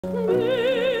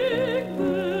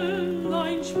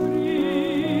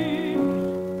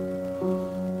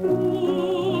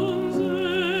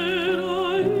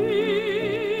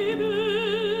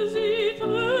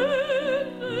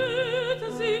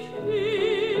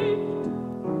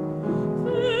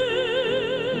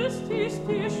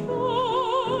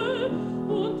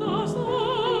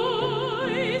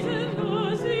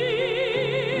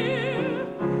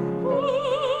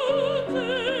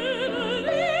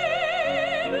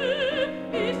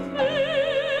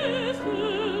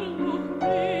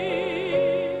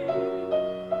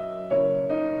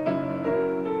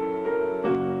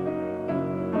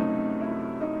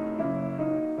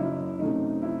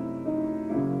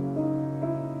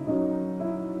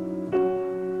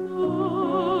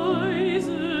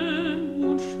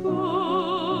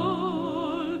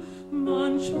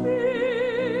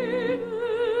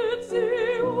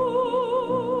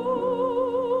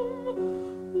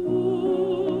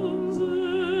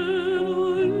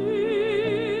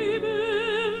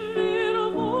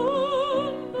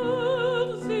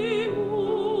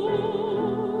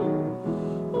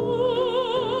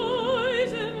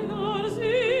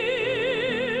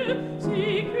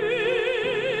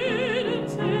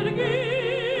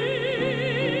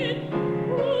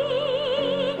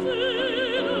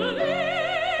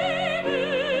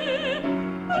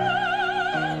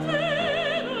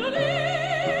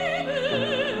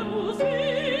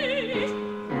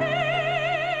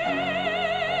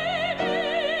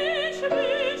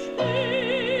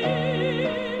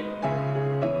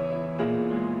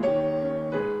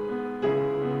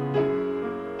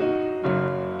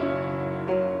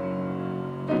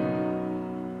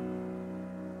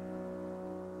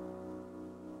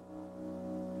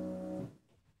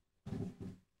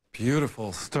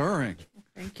Beautiful, stirring.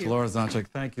 Thank you. DOLORA ZAJICK,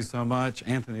 thank you so much.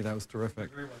 Anthony, that was terrific.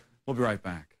 You're very welcome. We'll be right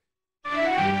back.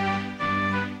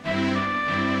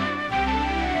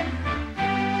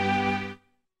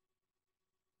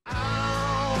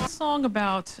 A song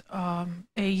about a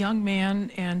young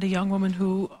man and a young woman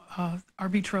who are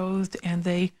betrothed,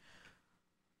 and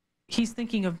he's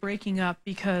thinking of breaking up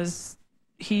because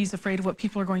he's afraid of what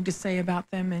people are going to say about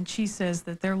them, and she says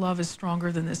that their love is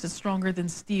stronger than this. It's stronger than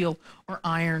steel or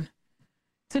iron.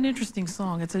 It's an interesting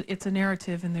song. It's a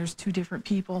narrative, and there's two different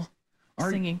people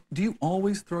singing. Do you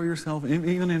always throw yourself,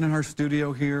 even in our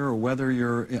studio here, or whether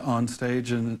you're on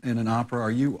stage in an opera, are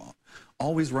you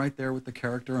always right there with the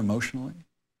character emotionally?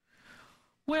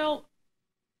 Well,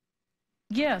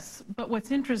 yes, but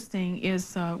what's interesting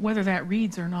is whether that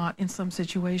reads or not in some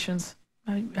situations.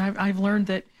 I've learned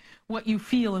that what you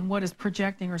feel and what is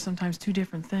projecting are sometimes two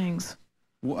different things.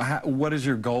 What is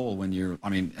your goal when you're, I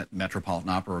mean, at Metropolitan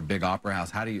Opera or a big opera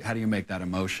house? How do you make that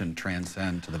emotion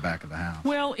transcend to the back of the house?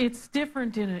 Well, it's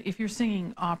different if you're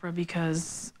singing opera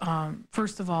because,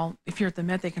 first of all, if you're at the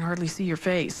Met, they can hardly see your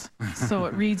face. So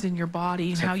it reads in your body.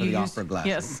 Except how for you the use, opera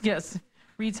glasses. Yes.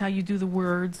 Reads how you do the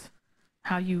words,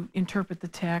 how you interpret the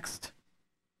text,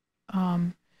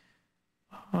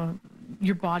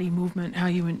 your body movement, how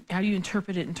you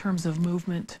interpret it in terms of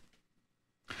movement.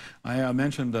 I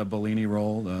mentioned the Bellini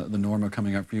role, the Norma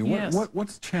coming up for you. Yes.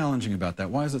 What's challenging about that?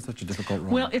 Why is it such a difficult role?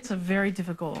 Well, it's a very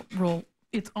difficult role.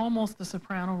 It's almost a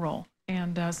soprano role,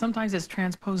 and sometimes it's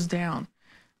transposed down.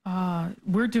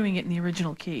 We're doing it in the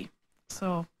original key,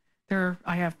 so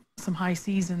I have some high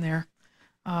C's in there.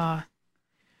 But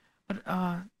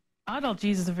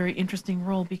Adalgise is a very interesting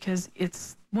role because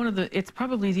it's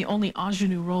probably the only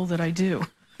ingenue role that I do.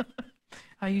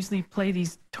 I usually play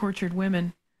these tortured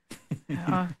women,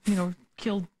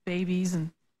 killed babies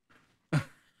and I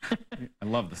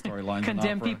love the storylines.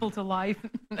 Condemn people to life,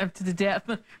 to the death.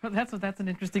 That's an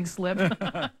interesting slip.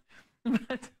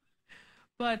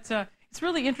 but it's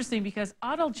really interesting because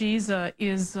Adalgise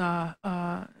is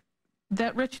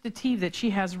that recitative that she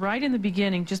has right in the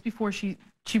beginning, just before she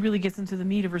really gets into the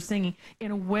meat of her singing,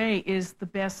 in a way is the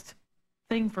best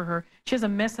thing for her. She has a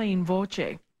messa in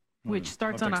voce, which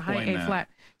starts on a high A flat.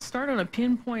 Start on a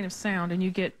pinpoint of sound, and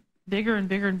you get bigger and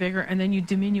bigger and bigger, and then you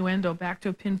diminuendo back to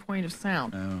a pinpoint of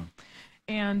sound. Oh.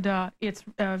 And it's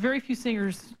very few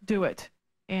singers do it,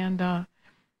 and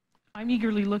I'm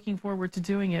eagerly looking forward to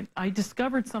doing it. I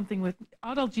discovered something with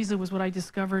Adalgise was what I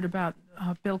discovered about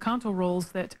bel canto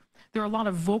roles, that there are a lot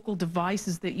of vocal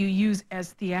devices that you use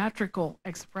as theatrical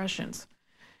expressions,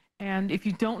 and if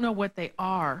you don't know what they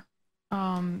are,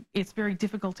 it's very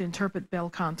difficult to interpret bel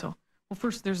canto. Well,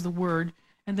 first there's the word,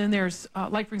 and then there's,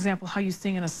 like for example, how you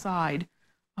sing an aside.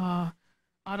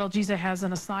 Adalgise has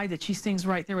an aside that she sings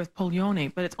right there with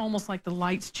Poglione, but it's almost like the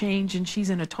lights change and she's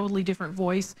in a totally different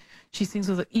voice. She sings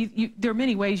with there are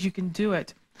many ways you can do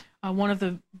it, One of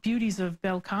the beauties of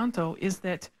bel canto is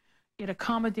that it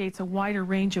accommodates a wider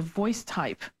range of voice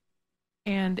type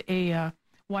and a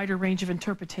wider range of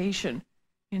interpretation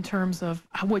in terms of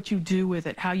what you do with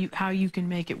it, how you can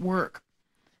make it work.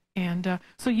 And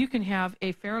so you can have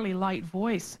a fairly light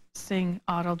voice sing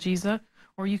Adalgisa,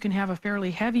 or you can have a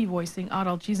fairly heavy voice sing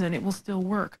Adalgisa, and it will still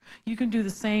work. You can do the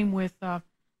same with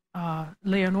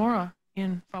Leonora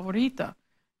in Favorita.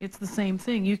 It's the same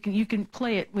thing. You can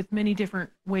play it with many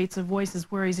different weights of voices,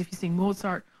 whereas if you sing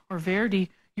Mozart or Verdi,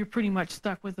 you're pretty much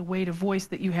stuck with the weight of voice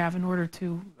that you have in order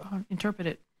to interpret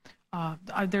it.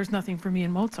 There's nothing for me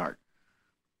in Mozart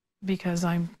because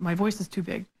my voice is too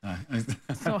big.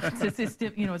 So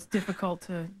it's difficult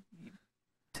to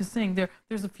sing.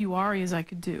 There's a few arias I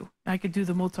could do. I could do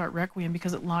the Mozart Requiem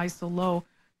because it lies so low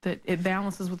that it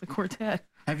balances with the quartet.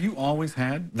 Have you always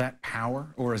had that power,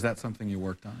 or is that something you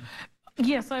worked on?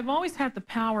 Yes, I've always had the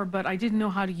power, but I didn't know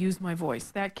how to use my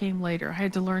voice. That came later. I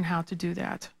had to learn how to do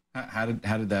that. How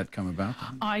did that come about?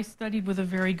 I studied with a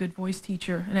very good voice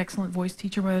teacher, an excellent voice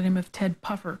teacher by the name of Ted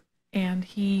Puffer, and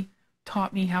he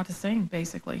taught me how to sing,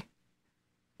 basically.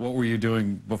 What were you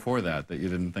doing before that you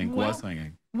didn't think was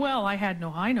singing? Well, I had no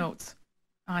high notes.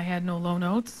 I had no low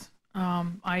notes.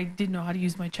 I didn't know how to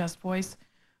use my chest voice.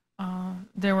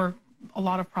 There were a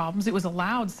lot of problems. It was a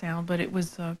loud sound, but it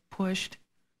was pushed.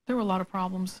 There were a lot of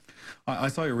problems. I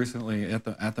saw you recently at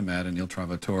the Met in Il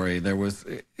Trovatore. There was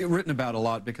written about a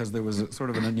lot because there was sort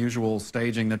of an unusual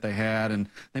staging that they had, and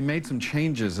they made some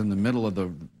changes in the middle of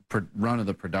the run of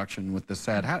the production with the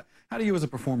set. How do you as a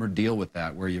performer deal with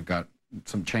that, where you've got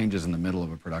some changes in the middle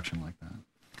of a production like that?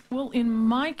 Well, in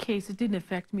my case, it didn't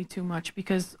affect me too much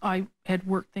because I had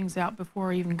worked things out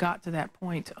before I even got to that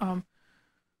point.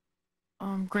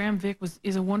 Graham Vick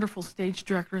is a wonderful stage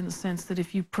director in the sense that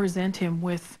if you present him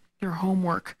with your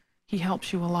homework, he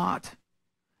helps you a lot.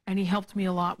 And he helped me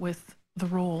a lot with the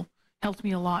role, helped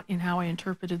me a lot in how I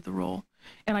interpreted the role.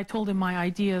 And I told him my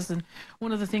ideas, and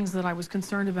one of the things that I was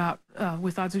concerned about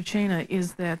with Azucena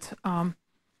is that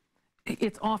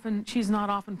she's not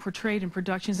often portrayed in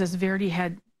productions as Verdi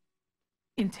had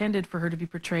intended for her to be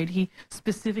portrayed. He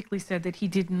specifically said that he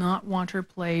did not want her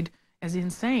played as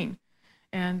insane.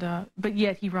 And but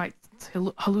yet he writes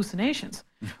hallucinations.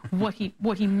 What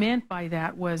he meant by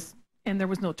that was, and there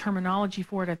was no terminology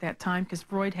for it at that time because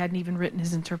Freud hadn't even written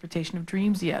his interpretation of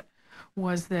dreams yet,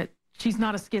 was that she's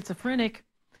not a schizophrenic,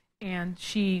 and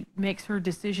she makes her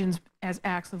decisions as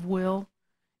acts of will,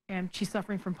 and she's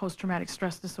suffering from post-traumatic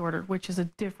stress disorder, which is a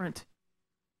different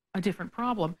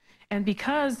problem. And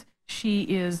because she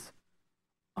is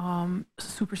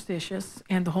superstitious,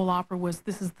 and the whole opera was,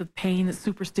 this is the pain that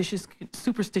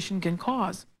superstition can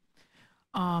cause.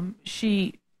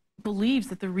 She believes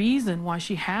that the reason why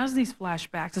she has these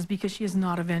flashbacks is because she has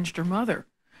not avenged her mother.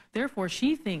 Therefore,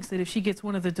 she thinks that if she gets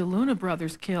one of the De Luna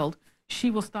brothers killed,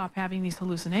 she will stop having these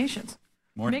hallucinations.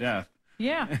 More death.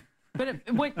 Yeah. But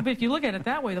if you look at it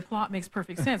that way, the plot makes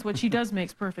perfect sense. What she does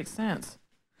makes perfect sense.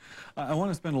 I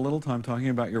want to spend a little time talking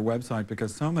about your website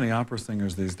because so many opera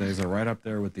singers these days are right up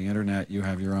there with the internet. You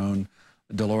have your own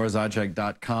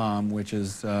DOLORAZAJICK.com, which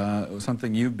is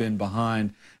something you've been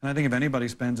behind. And I think if anybody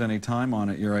spends any time on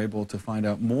it, you're able to find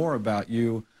out more about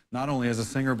you, not only as a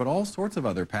singer, but all sorts of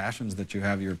other passions that you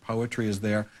have. Your poetry is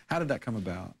there. How did that come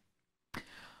about?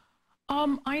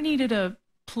 I needed a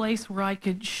place where I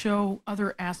could show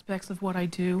other aspects of what I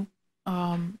do.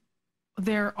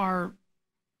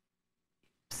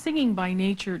 Singing by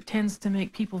nature tends to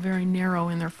make people very narrow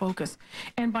in their focus,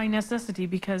 and by necessity,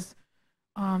 because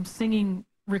singing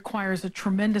requires a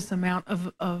tremendous amount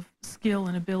of skill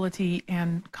and ability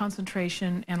and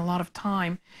concentration and a lot of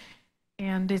time,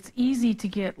 and it's easy to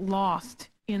get lost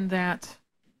in that,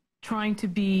 trying to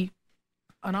be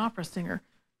an opera singer,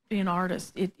 be an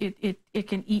artist. It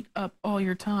can eat up all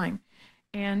your time,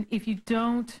 and if you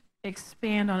don't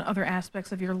expand on other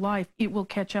aspects of your life, it will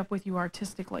catch up with you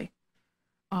artistically.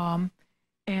 I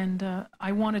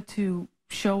wanted to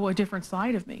show a different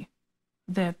side of me,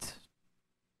 that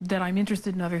I'm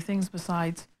interested in other things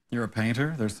besides. You're a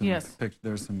painter. There's some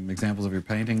there's some examples of your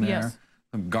painting there. Yes.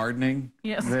 Some gardening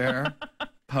there.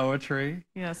 Poetry.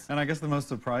 Yes. And I guess the most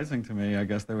surprising to me, I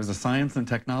guess there was a science and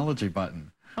technology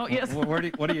button. Oh yes. Where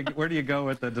do you go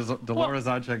with the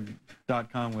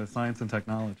DOLORAZAJICK.com with science and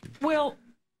technology? Well,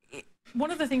 one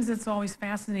of the things that's always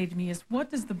fascinated me is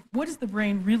what is the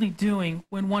brain really doing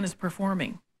when one is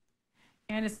performing,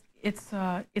 and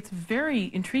it's very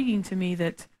intriguing to me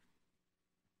that,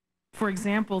 for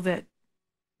example, that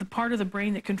the part of the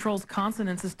brain that controls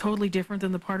consonants is totally different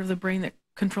than the part of the brain that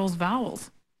controls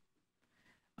vowels.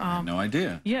 I had no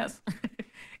idea. Yes,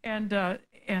 and to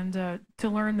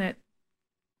learn that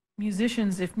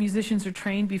musicians, if musicians are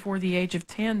trained before the age of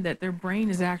 10, that their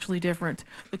brain is actually different.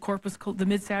 The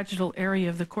mid-sagittal area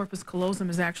of the corpus callosum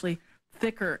is actually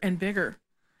thicker and bigger.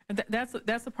 And that's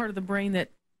the part of the brain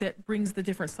that brings the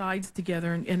different sides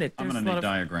together. And I'm going to need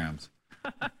diagrams.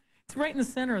 It's right in the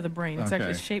center of the brain. It's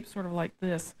actually shaped sort of like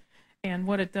this. And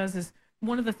what it does is,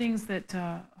 one of the things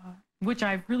that, which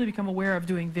I've really become aware of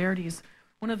doing Verdi, is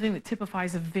one of the things that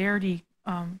typifies a Verdi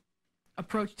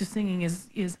approach to singing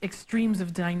is extremes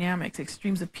of dynamics,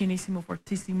 extremes of pianissimo,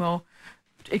 fortissimo,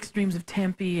 extremes of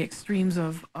tempi, extremes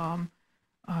of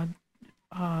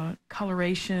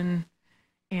coloration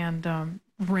and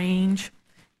range.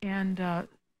 And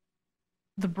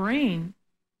the brain,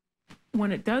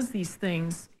 when it does these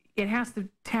things, it has to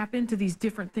tap into these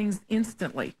different things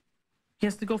instantly. It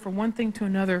has to go from one thing to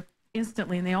another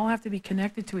instantly, and they all have to be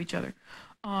connected to each other.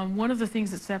 One of the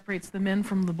things that separates the men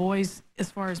from the boys as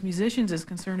far as musicians is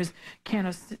concerned is, can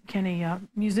a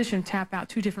musician tap out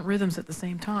two different rhythms at the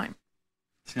same time?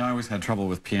 See, I always had trouble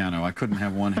with piano. I couldn't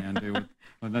have one hand do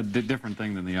a different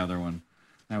thing than the other one.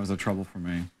 That was a trouble for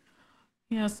me.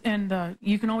 Yes, and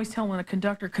you can always tell when a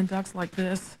conductor conducts like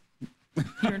this,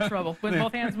 you're in trouble. When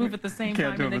both hands move at the same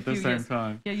time. Can't do them at the same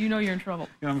time. Yeah, you know you're in trouble.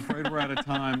 Yeah, I'm afraid we're out of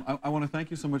time. I want to thank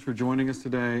you so much for joining us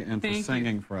today and for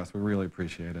singing for us. We really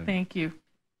appreciate it. Thank you.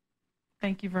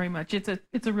 Thank you very much. It's a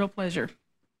real pleasure.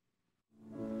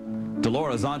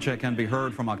 DOLORA ZAJICK can be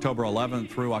heard from October 11th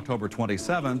through October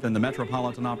 27th in the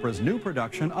Metropolitan Opera's new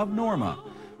production of Norma.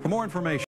 For more information,